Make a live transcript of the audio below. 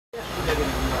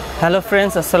Hello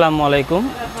friends, আসসালামু আলাইকুম।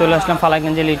 চলে আসলাম ফালাক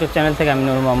ইউটিউব চ্যানেল থেকে। আমি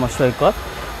নূর মোহাম্মদ সৈকত।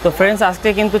 তো ফ্রেন্ডস, আজকে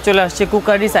কিন্তু চলে আসছে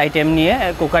কুকারিজ আইটেম নিয়ে।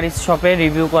 কুকারিজ শপে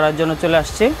রিভিউ করার জন্য চলে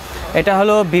আসছে। এটা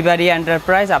হলো বিবারি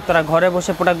এন্টারপ্রাইজ। আপনারা ঘরে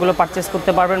বসে প্রোডাক্টগুলো পারচেস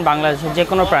করতে পারবেন, বাংলাদেশের যে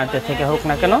কোনো প্রান্তে থেকে হোক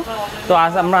না কেন। তো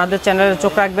আজ আমাদের চ্যানেলে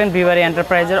চোখ রাখবেন, বিবারি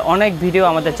এন্টারপ্রাইজের অনেক ভিডিও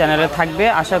আমাদের চ্যানেলে থাকবে।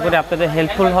 আশা করি আপনাদের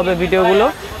হেল্পফুল হবে ভিডিওগুলো।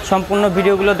 সম্পূর্ণ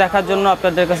ভিডিওগুলো দেখার জন্য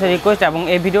আপনাদের কাছে রিকোয়েস্ট, এবং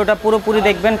এই ভিডিওটা পুরোপুরি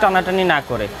দেখবেন, টানাটানি না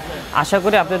করে। আশা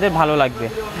করি আপনাদের ভালো লাগবে।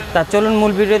 তা চলুন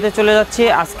মূল ভিডিওতে চলে যাচ্ছি।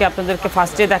 আজকে আপনাদেরকে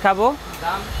ফার্স্টে দেখাবো।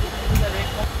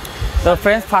 তো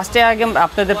ফ্রেন্ডস, ফার্স্টে আগে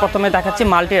আপনাদের প্রথমে দেখাচ্ছি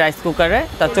মাল্টি রাইস কুকারে।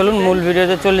 তা চলুন মূল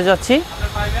ভিডিওতে চলে যাচ্ছি।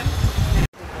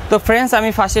 তো ফ্রেন্ডস, আমি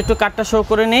ফার্স্টে একটু কার্ডটা শো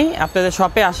করে নিই আপনাদের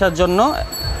শপে আসার জন্য।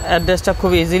 অ্যাড্রেসটা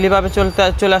খুব ইজিলিভাবে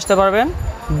চলে আসতে পারবেন,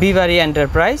 বিবারি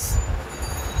এন্টারপ্রাইজ।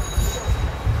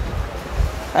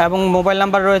 এবং মোবাইল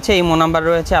নাম্বার রয়েছে, ইমো নাম্বার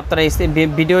রয়েছে, আপনারা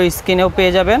ভিডিও স্ক্রিনেও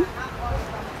পেয়ে যাবেন।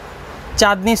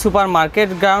 চাঁদনি সুপার মার্কেট,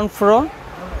 গ্রাউন্ড ফ্লোর,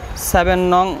 7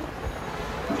 নং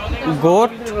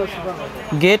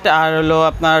গেট, আর হলো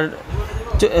আপনার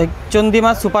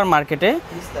চন্দিমা সুপার মার্কেটে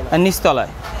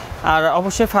নিচতলায়। আর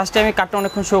অবশ্যই ফার্স্টে আমি কার্ডটা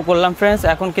অনেকক্ষণ শো করলাম ফ্রেন্ডস।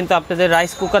 এখন কিন্তু আপনাদের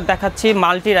রাইস কুকার দেখাচ্ছি,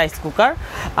 মাল্টি রাইস কুকার।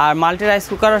 আর মাল্টি রাইস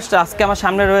কুকার আজকে আমার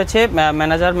সামনে রয়েছে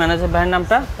ম্যানেজার ভাইয়ের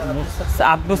নামটা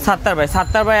আব্দুল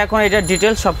সাত্তার ভাই এখন এটা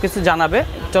ডিটেলস সব কিছু জানাবে।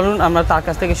 চলুন আমরা তার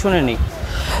কাছ থেকে শুনে নিই।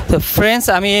 তো ফ্রেন্ডস,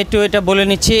 আমি এটা বলে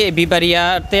নিচ্ছি,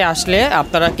 বিবারিয়াতে আসলে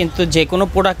আপনারা কিন্তু যে কোনো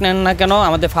প্রোডাক্ট নেন না কেন,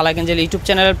 আমাদের ফালাক ইউটিউব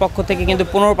চ্যানেলের পক্ষ থেকে কিন্তু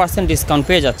 15% ডিসকাউন্ট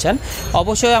পেয়ে যাচ্ছেন।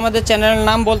 অবশ্যই আমাদের চ্যানেলের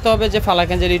নাম বলতে হবে যে ফালাক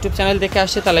ইউটিউব চ্যানেল দেখে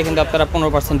আসছে, তাহলে কিন্তু আপনারা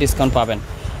 15% ডিসকাউন্ট পাবেন।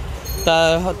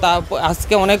 তা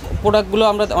আজকে অনেক প্রোডাক্টগুলো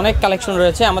আমরা অনেক কালেকশন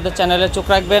রয়েছে আমাদের চ্যানেলে, চোখ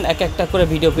রাখবেন, এক একটা করে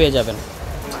ভিডিও পেয়ে যাবেন।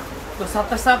 তো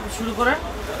সাত্তার সাহেব শুরু করে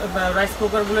রাইস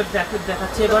কুকারগুলো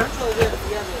দেখাচ্ছি এবার।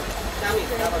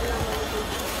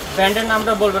 ব্র্যান্ডের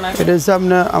নামটা বলবেন? এটা হচ্ছে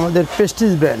আপনার আমাদের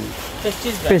Prestige brand,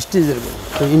 প্রেস্টিজের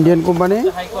brand, Indian company,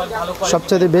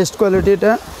 সবচেয়ে বেস্ট কোয়ালিটি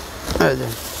এটা।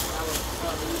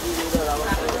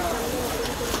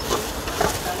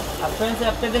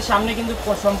 আপনাদের সামনে কিন্তু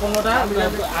সম্পূর্ণটা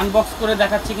আনবক্স করে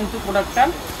দেখাচ্ছি, কিন্তু প্রোডাক্টটা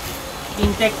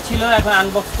ইনটেক ছিল, এখন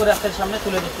আনবক্স করে আপনাদের সামনে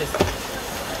তুলে দিতেছি।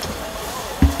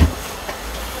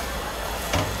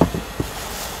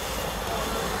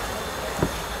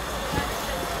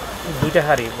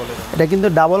 এটা কিন্তু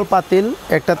ডাবল পাতিল,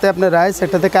 একটাতে আপনার রাইস,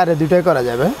 একটাতে কারে, দুটাই করা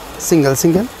যাবে, সিঙ্গেল।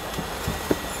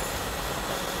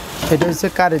 এটা হচ্ছে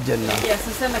কারের জন্য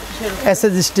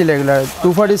এসএস স্টিল, এগুলো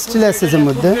 240 স্টিল এসএস এর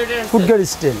মধ্যে,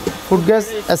 ফুড গ্যাস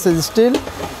এসএস স্টিল।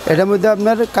 এটার মধ্যে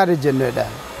আপনার কারের জন্য, এটা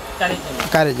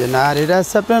কারের জন্য। আর এটা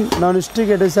হচ্ছে আপনার নন স্টিক,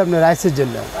 এটা হচ্ছে আপনার রাইসের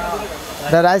জন্য।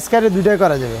 এটা রাইস কারে দুটাই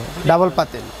করা যাবে, ডাবল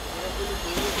পাতিল।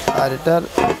 আর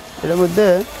এটার মধ্যে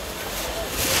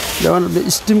যেমন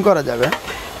স্টিম করা যাবে,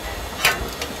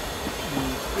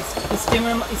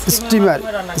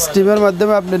 স্টিমের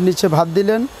মাধ্যমে আপনার নিচে ভাত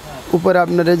দিলেন, উপরে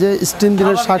আপনার এই যে স্টিম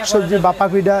দিলেন, শাকসবজি, বাপা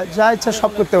পিঠা, যা ইচ্ছা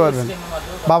সব করতে পারবেন।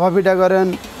 বাপা পিঠা করেন,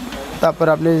 তারপর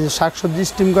আপনি শাকসবজি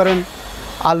স্টিম করেন,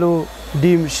 আলু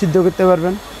ডিম সিদ্ধ করতে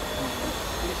পারবেন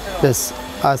বেশ।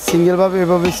 আর সিঙ্গেলভাবে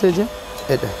এভাবে হচ্ছে যে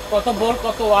এটা কত ভোল্ট,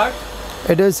 কত ওয়াট?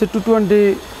 এটা হচ্ছে 220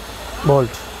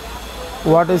 ভোল্ট।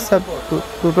 ওয়াট হচ্ছে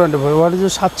 220 ভোল্ট, ওয়াট হচ্ছে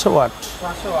 700 ওয়াট।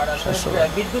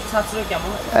 বিদ্যুৎ সাশ্রয়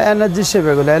কেমন? এনার্জি সেভ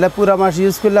এগুলো। এগুলো পুরো মাস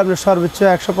ইউজ করলে আপনার সর্বোচ্চ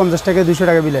 150 টাকা 200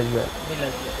 টাকা বিল আসবে।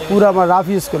 পুরো আমার রাফ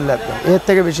ইউজ করলে আপনার এর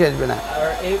থেকে বেশি আসবে না।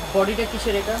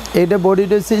 এইটা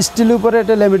বডিটা হচ্ছে স্টিলের উপরে,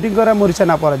 এটা ল্যামিনেটিং করা, মরিচা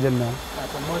না পড়ার জন্য।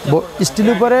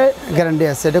 স্টিলের উপরে গ্যারান্টি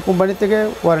আছে, এটা কোম্পানি থেকে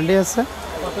ওয়ারেন্টি আছে।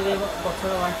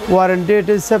 ওয়ারেন্টি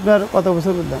এটা হচ্ছে আপনার কত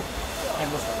বছর বললাম?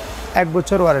 1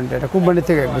 বছর ওয়ারেন্টি, এটা কোম্পানি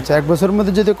থেকে 1 বছর। 1 বছরের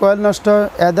মধ্যে যদি কয়েল নষ্ট হয়,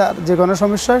 এদার যে কোনো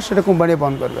সমস্যা হয়, সেটা কোম্পানি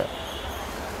বন্ধ করবে।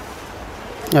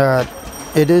 আর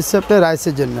এটা হচ্ছে আপনার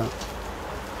রাইসের জন্য,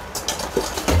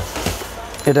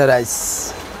 এটা রাইস,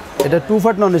 এটা 2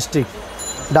 ফাট নন স্টিক,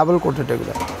 ডাবল কোটেড।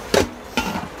 এগুলো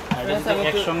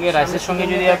একসঙ্গে রাইসের সঙ্গে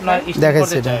যদি আপনার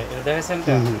দেখাচ্ছি, এটা দেখেছেন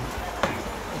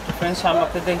ফ্রেন্ডস,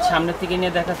 আপনাদের সামনে থেকে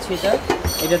নিয়ে দেখাচ্ছি।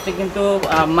 এটাতে কিন্তু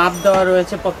মাপ দেওয়া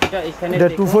রয়েছে প্রত্যেকটা। এখানে এটা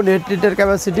 2.8 লিটার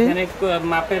ক্যাপাসিটি, এখানে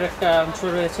মাপের একটা অংশ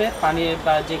রয়েছে, পানি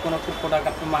বা যে কোনো প্রোডাক্ট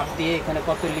আপনি মাপ দিয়ে এখানে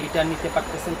কত লিটার নিতে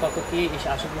পারতেছেন, কত কি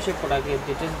আশেপাশে প্রোডাক্টের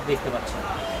ডিটেলস দেখতে পাচ্ছেন।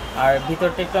 আর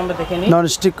ভিতরটা একটু আমরা দেখে নিই। নন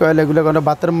স্টিক কয়েল, এগুলো কোনো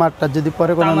বাতের মারটা যদি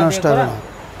পরে কোনো নষ্ট হবে না।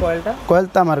 কয়েল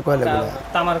তামার কয়েল, এগুলো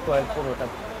তামার কয়েল পুরোটা।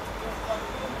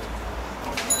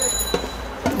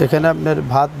 এখানে আপনার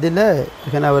ভাত দিলে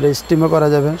এখানে আবার স্টিমও করা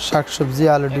যাবে, শাকসবজি,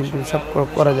 আলু ডিম সব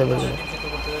করা যাবে।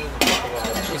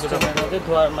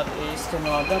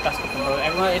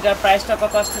 এটার প্রাইসটা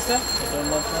কত আসতেছে?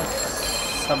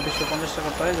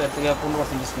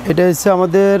 এটা হচ্ছে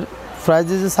আমাদের প্রাইস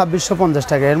হচ্ছে 2650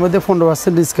 টাকা, এর মধ্যে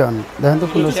 15% ডিসকাউন্ট। দেখেন তো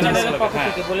 15%।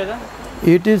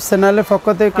 ইউটিউব চ্যানেলের পক্ষ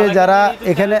থেকে যারা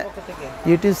এখানে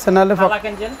ইউটিউব চ্যানেলের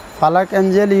ফালাক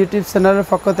এঞ্জেল ইউটিউব চ্যানেলের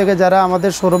পক্ষ থেকে যারা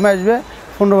আমাদের শোরুমে আসবে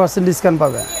 15% ডিসকাউন্ট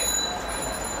পাবে।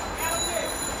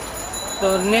 তো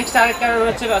নেক্সট আরেকটা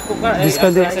রয়েছে কুকার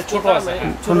ডিসকাউন্ট ছোট আছে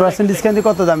 15% ডিসকাউন্ট দিয়ে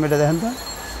কত দাম এটা দেখেন তো?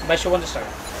 2250 টাকা।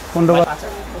 15 আচ্ছা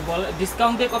বল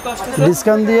ডিসকাউন্ট দিয়ে কত আসছে?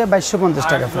 ডিসকাউন্ট দিয়ে 2250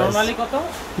 টাকা প্রাইস। নরমালি কত?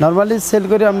 নরমালি সেল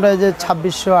করি আমরা এই যে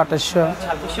 2600 2800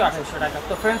 2600 টাকা।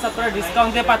 তো फ्रेंड्स আপনারা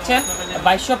ডিসকাউন্ট দিয়ে পাচ্ছেন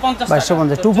 2250 টাকা।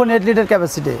 2250 2.8 লিটার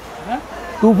ক্যাপাসিটি। হ্যাঁ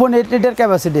 2.8 লিটার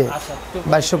ক্যাপাসিটি আচ্ছা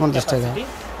 2250 টাকা।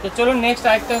 তো চলুন নেক্সট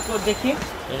আরেকটা দেখি।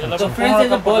 তো फ्रेंड्स এই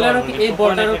যে বলেরও এই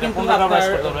বলটারও কিন্তু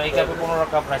আপনারা এই কাপে 15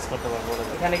 টাকা প্রাইস করতে পারবো।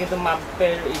 এখানে কিন্তু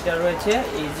মাপের এটা রয়েছে,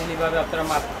 ইজিলি ভাবে আপনারা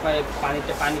মাপ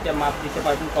পানিটা মাপ দিতে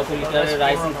পারবেন, কত লিটারের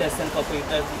রাইস নিতেছেন, কত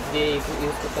লিটার দিয়ে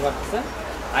ইউজ করতে পারতেছেন।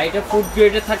 আর এটা ফুড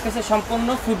গ্রেডে থাকতেছে, সম্পূর্ণ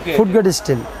ফুড গ্রেড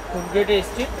স্টিল, ফুড গ্রেডে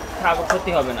স্টিল, খাওয়া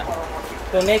ক্ষতি হবে না।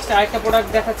 তো নেক্সট আরেকটা প্রোডাক্ট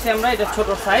দেখাচ্ছি আমরা, এটা ছোট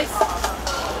সাইজ।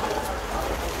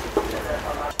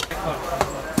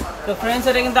 তো फ्रेंड्स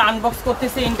এটা কিন্তু আনবক্স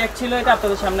করতেছি, ইনটেক ছিল এটা,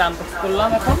 আপনাদের সামনে আনবক্স করলাম।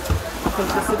 এখন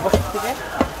খুলতেছি বক্স থেকে।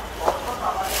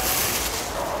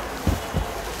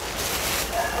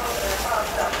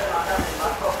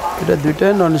 এটা দুইটা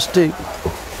নন স্টিক।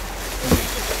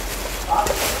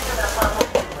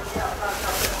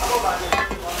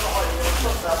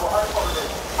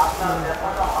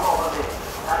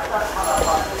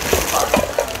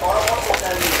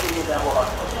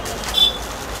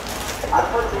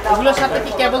 এগুলোর সাথে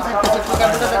কি কেবল থাকতেছে?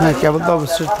 হ্যাঁ কেবল তো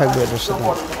অবশ্যই থাকবে এটার সাথে।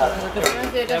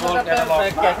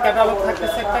 ক্যাটালগ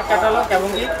থাকতেছে, একটা ক্যাটালগ এবং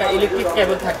ইলেকট্রিক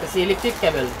কেবল থাকতেছে, ইলেকট্রিক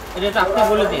কেবল। এটা আপনি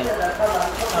বলে দিন,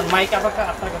 আর মাইক আপনার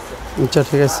কাছে। আচ্ছা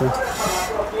ঠিক আছে।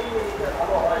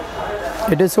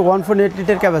 এটা হচ্ছে 1.8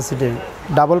 লিটার ক্যাপাসিটি,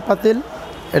 ডাবল পাতিল।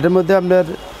 এটার মধ্যে আপনার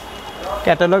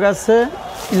ক্যাটালগ আছে,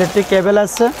 ইলেকট্রিক কেবল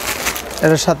আছে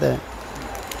এটার সাথে।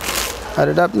 আর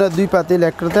এটা আপনার দুই পাতিল,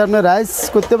 একটাতে আপনার রাইস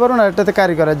করতে পারবেন আর একটাতে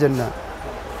কারি করার জন্য।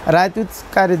 রাইস উইথ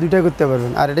কারি দুইটাই করতে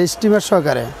পারবেন। আর এটা স্টিমার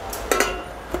সহকারে,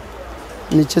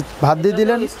 নিচে ভাত দিয়ে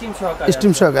দিলেন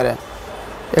স্টিম সহকারে।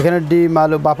 এখানে ডিম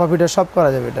আলু বাফা পিঠা সব করা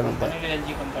যাবে এটার মধ্যে।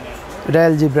 এটা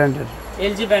এলজি ব্র্যান্ডের,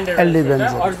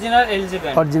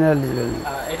 অরিজিনাল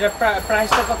এটার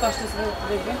প্রাইসটা কত আসছে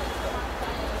দেখবেন।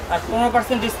 আর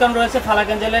 15% ডিসকাউন্ট রয়েছে ফালাক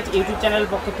এঞ্জেলের ইউটিউব চ্যানেলের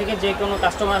পক্ষ থেকে, যে কোনো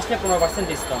কাস্টমার আসলে 15%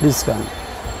 ডিসকাউন্ট।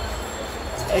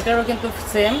 এটারও কিন্তু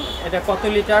সেম, এটা কত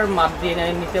লিটার মাপ দিয়ে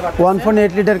নিতে পারবেন।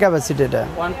 1.8 লিটার ক্যাপাসিটি, এটা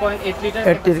 1.8 লিটার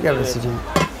ক্যাপাসিটি।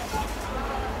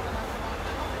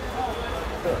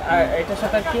 আর এটার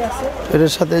সাথে কি আছে?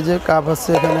 এর সাথে যে কাপ আছে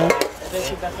এখানে।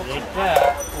 এটা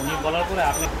উনি বলার পরে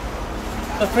আপনি।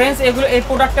 তো फ्रेंड्स এগুলো এই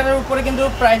প্রোডাক্টের উপরে কিন্তু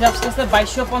প্রাইস আসছে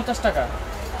 2250 টাকা।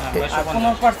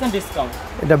 15% ডিসকাউন্ট।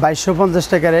 এটা 2250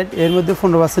 টাকা রেট, এর মধ্যে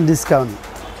 15% ডিসকাউন্ট।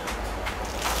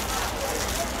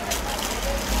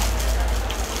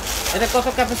 এটা কত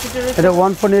ক্যাপাসিটি রয়েছে? এটা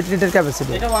 1.8 লিটার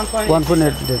ক্যাপাসিটি। এটা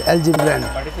 1.8 লিটার এলজি ব্র্যান্ড।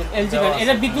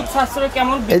 এটা বিদ্যুৎ সাশ্রয়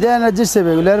কেমন? এটা এনার্জি সেভ,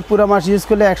 এগুলো পুরো মাস ইউজ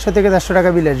করলে 100 থেকে 150 টাকা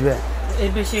বিল আসবে।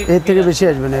 এর থেকে বেশি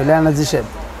আসবে না, এগুলো এনার্জি সেভ।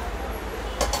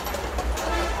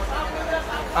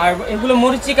 আর এগুলো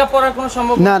মরিচিকা পড়ার কোনো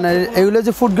সম্ভাবনা না না, এগুলো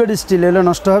যে ফুড গ্রেড স্টিল, এগুলো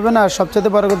নষ্ট হবে না। আর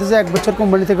সবচেয়ে বড় কথা হচ্ছে 1 বছর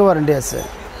কোম্পানি থেকে ওয়ারেন্টি আছে।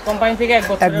 কোম্পানি থেকে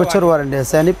 1 বছর ওয়ারেন্টি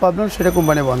আছে। এনি প্রবলেম সেটা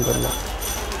কোম্পানি বহন করবে।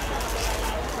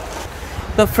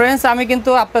 তো फ्रेंड्स আমি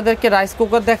কিন্তু আপনাদেরকে রাইস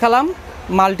কুকার দেখালাম,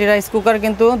 মাল্টি রাইস কুকার,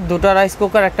 কিন্তু দুটো রাইস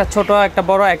কুকার, একটা ছোট একটা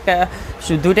বড়, একটা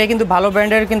দুইটাই কিন্তু ভালো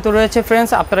ব্র্যান্ডের কিন্তু রয়েছে।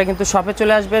 फ्रेंड्स আপনারা কিন্তু শপে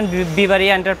চলে আসবেন বিবারি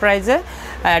এন্টারপ্রাইজে।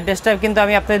 অ্যাড্রেসটা কিন্তু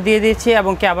আমি আপনাদের দিয়ে দিয়েছি,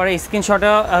 এবং কি আবার স্ক্রিনশটে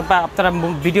বা আপনারা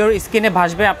ভিডিওর স্ক্রিনে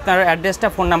ভাসবে আপনার অ্যাড্রেসটা,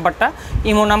 ফোন নাম্বারটা,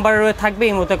 ইমো নাম্বার থাকবে,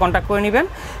 ইমোতে কন্ট্যাক্ট করে নেবেন।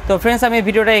 তো फ्रेंड्स আমি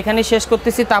ভিডিওটা এখানেই শেষ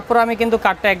করতেছি। তারপর আমি কিন্তু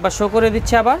কার্ডটা একবার শো করে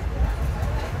দিচ্ছি আবার।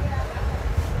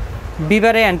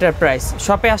 বিবারে এন্টারপ্রাইজ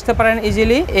শপে আসতে পারেন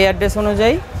ইজিলি এই অ্যাড্রেস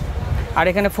অনুযায়ী। আর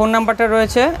এখানে ফোন নাম্বারটা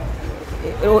রয়েছে,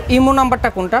 ইমো নাম্বারটা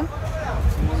কোনটা?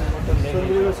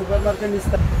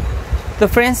 তো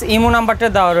फ्रेंड्स ইমো নাম্বারটা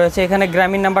দেওয়া রয়েছে এখানে,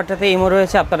 গ্রামীণ নাম্বারটাতে ইমো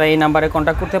রয়েছে, আপনারা এই নাম্বারে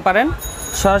কন্ট্যাক্ট করতে পারেন।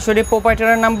 সরাসরি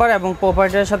প্রোপাইটারের নাম্বার, এবং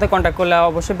প্রোপাইটারের সাথে কন্ট্যাক্ট করলে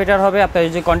অবশ্যই বেটার হবে। আপনার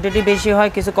যদি কোয়ান্টিটি বেশি হয়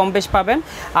কিছু কম বেশ পাবেন।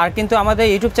 আর কিন্তু আমাদের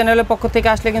ইউটিউব চ্যানেলের পক্ষ থেকে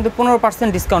আসলে কিন্তু 15%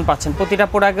 ডিসকাউন্ট পাচ্ছেন প্রতিটা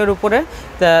প্রোডাক্টের উপরে।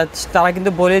 তারা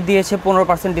কিন্তু বলে দিয়েছে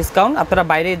 15% ডিসকাউন্ট। আপনারা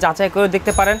বাইরে যাচাই করে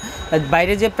দেখতে পারেন,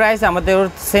 বাইরে যে প্রাইস আমাদের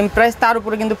সেম প্রাইস, তার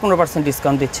উপরে কিন্তু 15%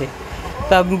 ডিসকাউন্ট দিচ্ছে।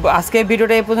 তা আজকে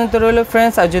ভিডিওটা এই পর্যন্ত রইল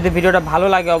फ्रेंड्स। আর যদি ভিডিওটা ভালো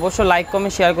লাগে অবশ্যই লাইক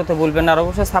কমেন্ট শেয়ার করতে ভুলবেন না, আর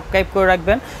অবশ্যই সাবস্ক্রাইব করে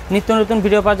রাখবেন, নিত্য নতুন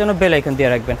ভিডিও পাওয়ার জন্য বেল আইকন দিয়ে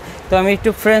রাখবেন। তো আমি একটু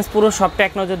फ्रेंड्स পুরো শপটা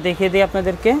এক নজর দেখিয়ে দিই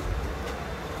আপনাদেরকে।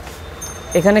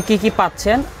 এখানে কি কি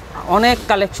পাচ্ছেন, অনেক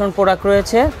কালেকশন প্রোডাক্ট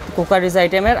রয়েছে কুকারিজ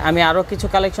আইটেমের। আমি আরও কিছু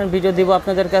কালেকশন ভিডিও দিব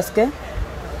আপনাদের কাছে।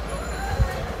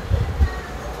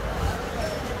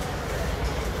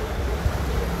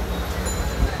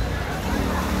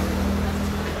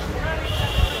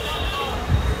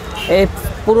 এই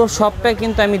পুরো শপটাই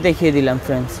কিন্তু আমি দেখিয়ে দিলাম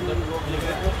ফ্রেন্ডস।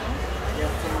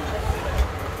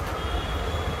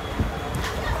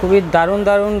 খুবই দারুণ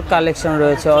দারুণ কালেকশন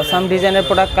রয়েছে, অসাম ডিজাইনের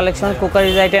প্রোডাক্ট কালেকশন,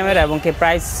 কুকারিজ আইটেমের, এবং কি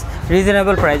প্রাইস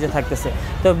রিজনেবল প্রাইসে থাকতেছে।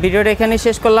 তো ভিডিওটা এখানেই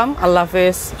শেষ করলাম, আল্লাহ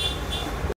হাফেজ।